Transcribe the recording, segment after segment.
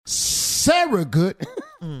surrogate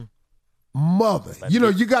mother. You know,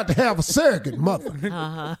 you got to have a surrogate mother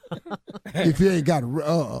if you ain't got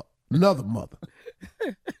another mother.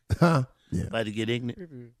 Huh? Yeah. About to get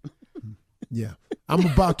ignorant. Yeah. I'm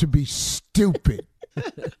about to be stupid.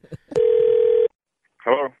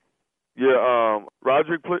 Hello? Yeah,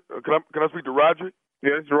 Roderick, can I speak to Roderick?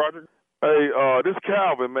 Yeah, this is Roderick. Hey, this is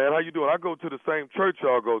Calvin, man. How you doing? I go to the same church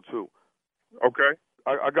y'all go to. Okay.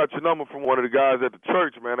 I got your number from one of the guys at the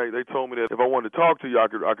church, man. They told me that if I wanted to talk to you, I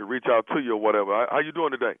could reach out to you or whatever. How you doing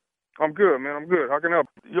today? I'm good, man. I'm good. How can I help?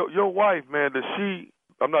 Your wife, man,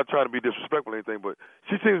 I'm not trying to be disrespectful or anything, but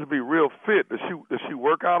she seems to be real fit. Does she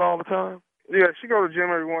work out all the time? Yeah, she go to the gym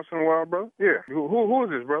every once in a while, bro. Yeah. Who is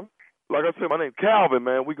this, brother? Like I said, my name's Calvin,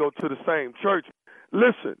 man. We go to the same church.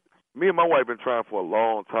 Listen, me and my wife been trying for a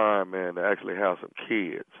long time, man, to actually have some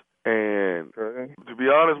kids. And to be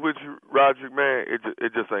honest with you, Roderick, man,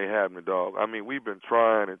 it just ain't happening, dog. I mean, we've been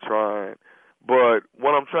trying and trying. But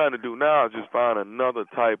what I'm trying to do now is just find another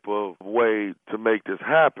type of way to make this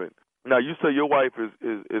happen. Now, you say your wife is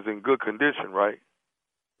in good condition, right?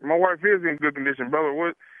 My wife is in good condition, brother.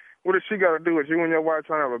 What does she got to do with you and your wife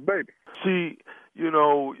trying to have a baby? She,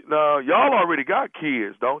 now, y'all already got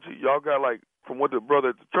kids, don't you? Y'all got, like, from what the brother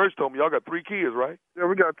at the church told me, y'all got 3 kids, right? Yeah,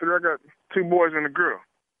 we got 3. I got 2 boys and a girl.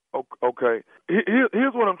 Okay.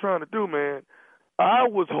 Here's what I'm trying to do, man. I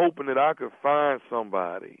was hoping that I could find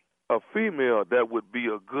somebody, a female, that would be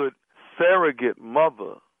a good surrogate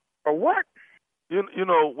mother. A what? You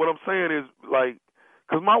know, what I'm saying is, like,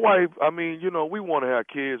 because my wife, I mean, we want to have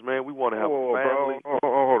kids, man. We want to have a family.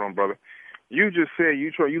 Hold on, brother. You just said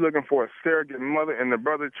you looking for a surrogate mother, and the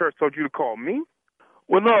brother at church told you to call me?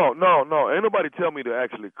 Well, no. Ain't nobody tell me to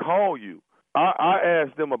actually call you. I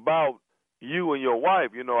asked them about you and your wife.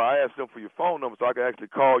 I asked them for your phone number so I could actually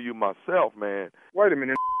call you myself, man. Wait a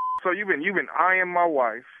minute. So you've been eyeing my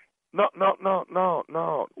wife? No.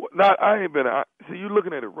 I ain't been. See, you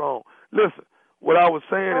looking at it wrong. Listen, what I was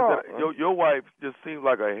saying is that your wife just seems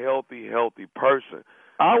like a healthy person.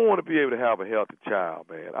 I want to be able to have a healthy child,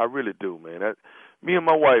 man. I really do, man. Me and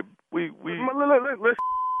my wife, we. Listen,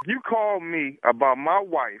 you called me about my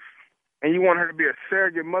wife, and you want her to be a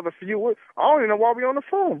surrogate mother for you. I don't even know why we on the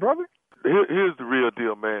phone, brother. Here's the real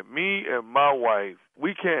deal, man. Me and my wife,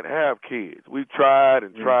 we can't have kids. We've tried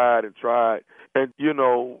and tried and tried. And,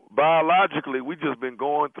 biologically, we just been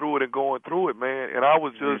going through it, man. And I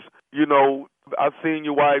was just, I've seen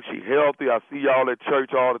your wife. She healthy. I see y'all at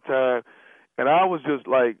church all the time. And I was just,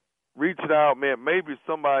 like, reaching out, man. Maybe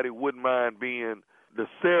somebody wouldn't mind being the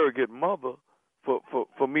surrogate mother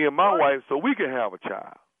for me and my wife so we can have a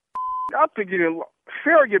child. I'm thinking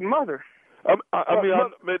surrogate mother.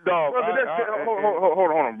 Dog.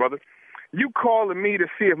 Hold on, brother. You calling me to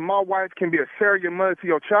see if my wife can be a surrogate mother to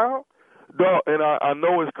your child? Dog, and I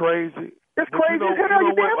know it's crazy. It's crazy as hell.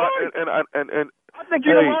 You damn right. And I think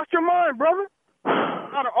you done lost your mind, brother.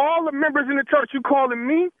 Out of all the members in the church, you calling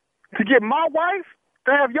me to get my wife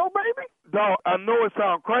to have your baby? Dog, I know it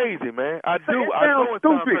sounds crazy, man. I do. I know it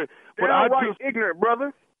sounds crazy. But I just ignorant,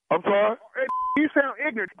 brother. I'm sorry? You sound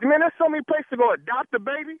ignorant. Man, there's so many places to go adopt a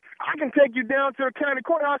baby. I can take you down to the county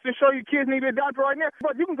courthouse and show you kids need to be adopted right now.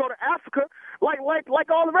 But you can go to Africa like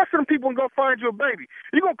all the rest of them people and go find you a baby.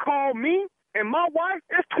 You going to call me and my wife?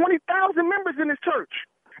 There's 20,000 members in this church.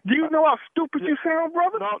 Do you know how stupid you sound,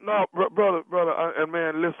 brother? No, brother. And,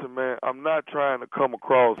 man, listen, man, I'm not trying to come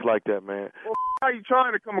across like that, man. Well, how you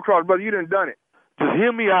trying to come across, brother? You done it. Just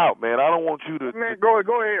hear me out, man. I don't want you to... Man, go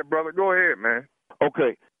ahead, brother. Go ahead, man.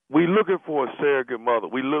 Okay. We looking for a surrogate mother.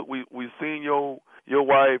 We seen your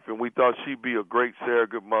wife, and we thought she'd be a great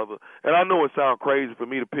surrogate mother. And I know it sounds crazy for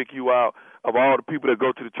me to pick you out of all the people that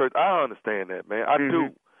go to the church. I understand that, man. I do.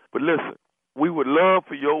 But listen, we would love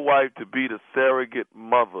for your wife to be the surrogate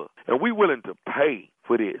mother, and we willing to pay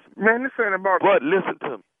for this. Man, this ain't about... But listen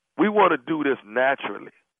to me. We want to do this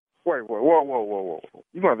naturally. Wait, whoa.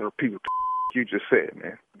 You got to repeat what you just said,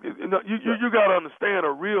 man. You got to understand,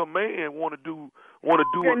 a real man want to do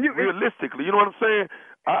it realistically. You know what I'm saying?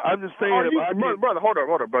 I'm just saying. Brother, hold up,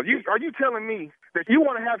 brother. Are you telling me that you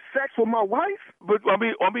want to have sex with my wife? But I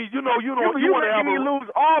mean, you want to have me lose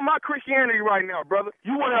all my Christianity right now, brother.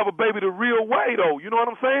 You want to have a baby the real way, though. You know what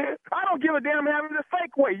I'm saying? I don't give a damn having the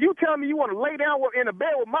fake way. You telling me you want to lay down in a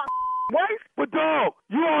bed with my wife? But dog,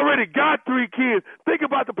 you already got 3 kids. Think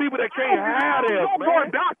about the people that can't have them, man. Go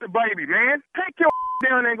adopt a baby, man. Take your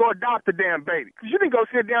down there and go adopt a damn baby. Because you didn't go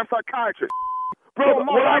see a damn psychiatrist. Brother,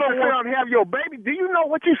 I don't want to have your baby. Do you know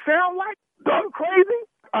what you sound like? Are you crazy?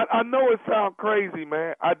 I know it sounds crazy,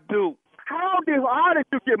 man. I do. How did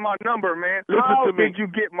you get my number, man? Listen How to me. did you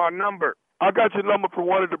get my number? I got your number from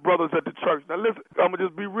one of the brothers at the church. Now listen, I'm gonna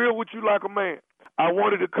just be real with you like a man. I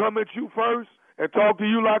wanted to come at you first and talk to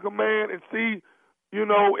you like a man and see, you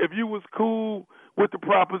know, if you was cool with the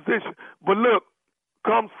proposition. But look,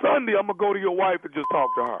 come Sunday, I'm gonna go to your wife and just talk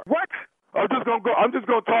to her. What? I'm just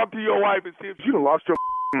gonna talk to your wife and see if You done lost your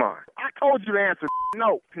mind. I told you the answer.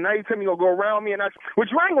 No. Now you tell me you're gonna go around me and what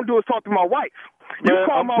you ain't gonna do is talk to my wife. You man,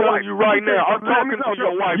 call I'm my telling wife. you right now. I'm talking to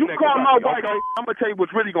your wife. You next call my Sunday, wife. okay? I'm gonna tell you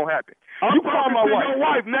what's really gonna happen. I'm You call talking my to wife. your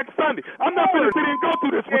wife next Sunday. I'm not gonna sit here and go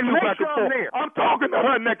through this with And you make back sure and I'm forth. there. I'm talking to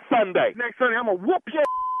her next Sunday. Next Sunday, I'm gonna whoop your.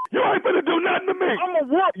 You ain't finna do nothing to me. I'm gonna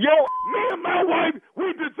whoop yo. Me and my wife, we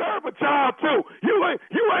deserve a child too. You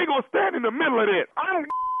ain't gonna stand in the middle of this. I'm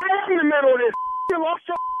in the middle of this. You lost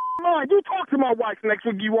your mind. You talk to my wife next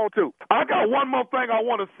week if you want to. I got one more thing I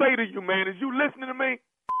want to say to you, man. Is you listening to me?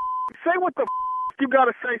 Say what the you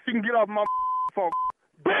gotta say so you can get off my phone.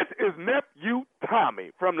 This is nephew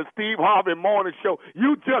Tommy from the Steve Harvey Morning Show.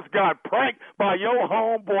 You just got pranked by your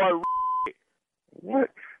homeboy. What?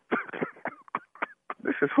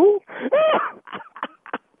 This is who?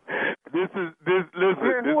 Listen.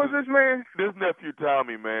 Man, who is this man? This nephew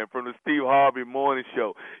Tommy, man, from the Steve Harvey Morning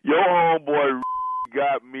Show. Your homeboy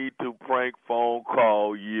got me to prank phone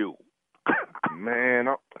call you. Man,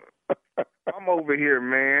 I'm over here,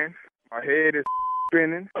 man. My head is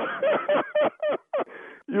spinning.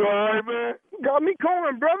 You all right, man? Got me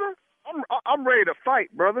going, brother. I'm ready to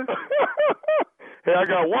fight, brother. Hey, I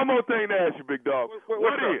got one more thing to ask you, big dog.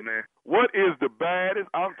 What's up, man? What is the baddest,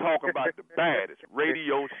 I'm talking about the baddest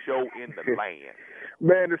radio show in the land?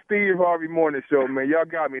 Man, the Steve Harvey Morning Show, man. Y'all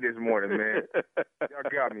got me this morning, man.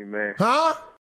 Y'all got me, man. Huh?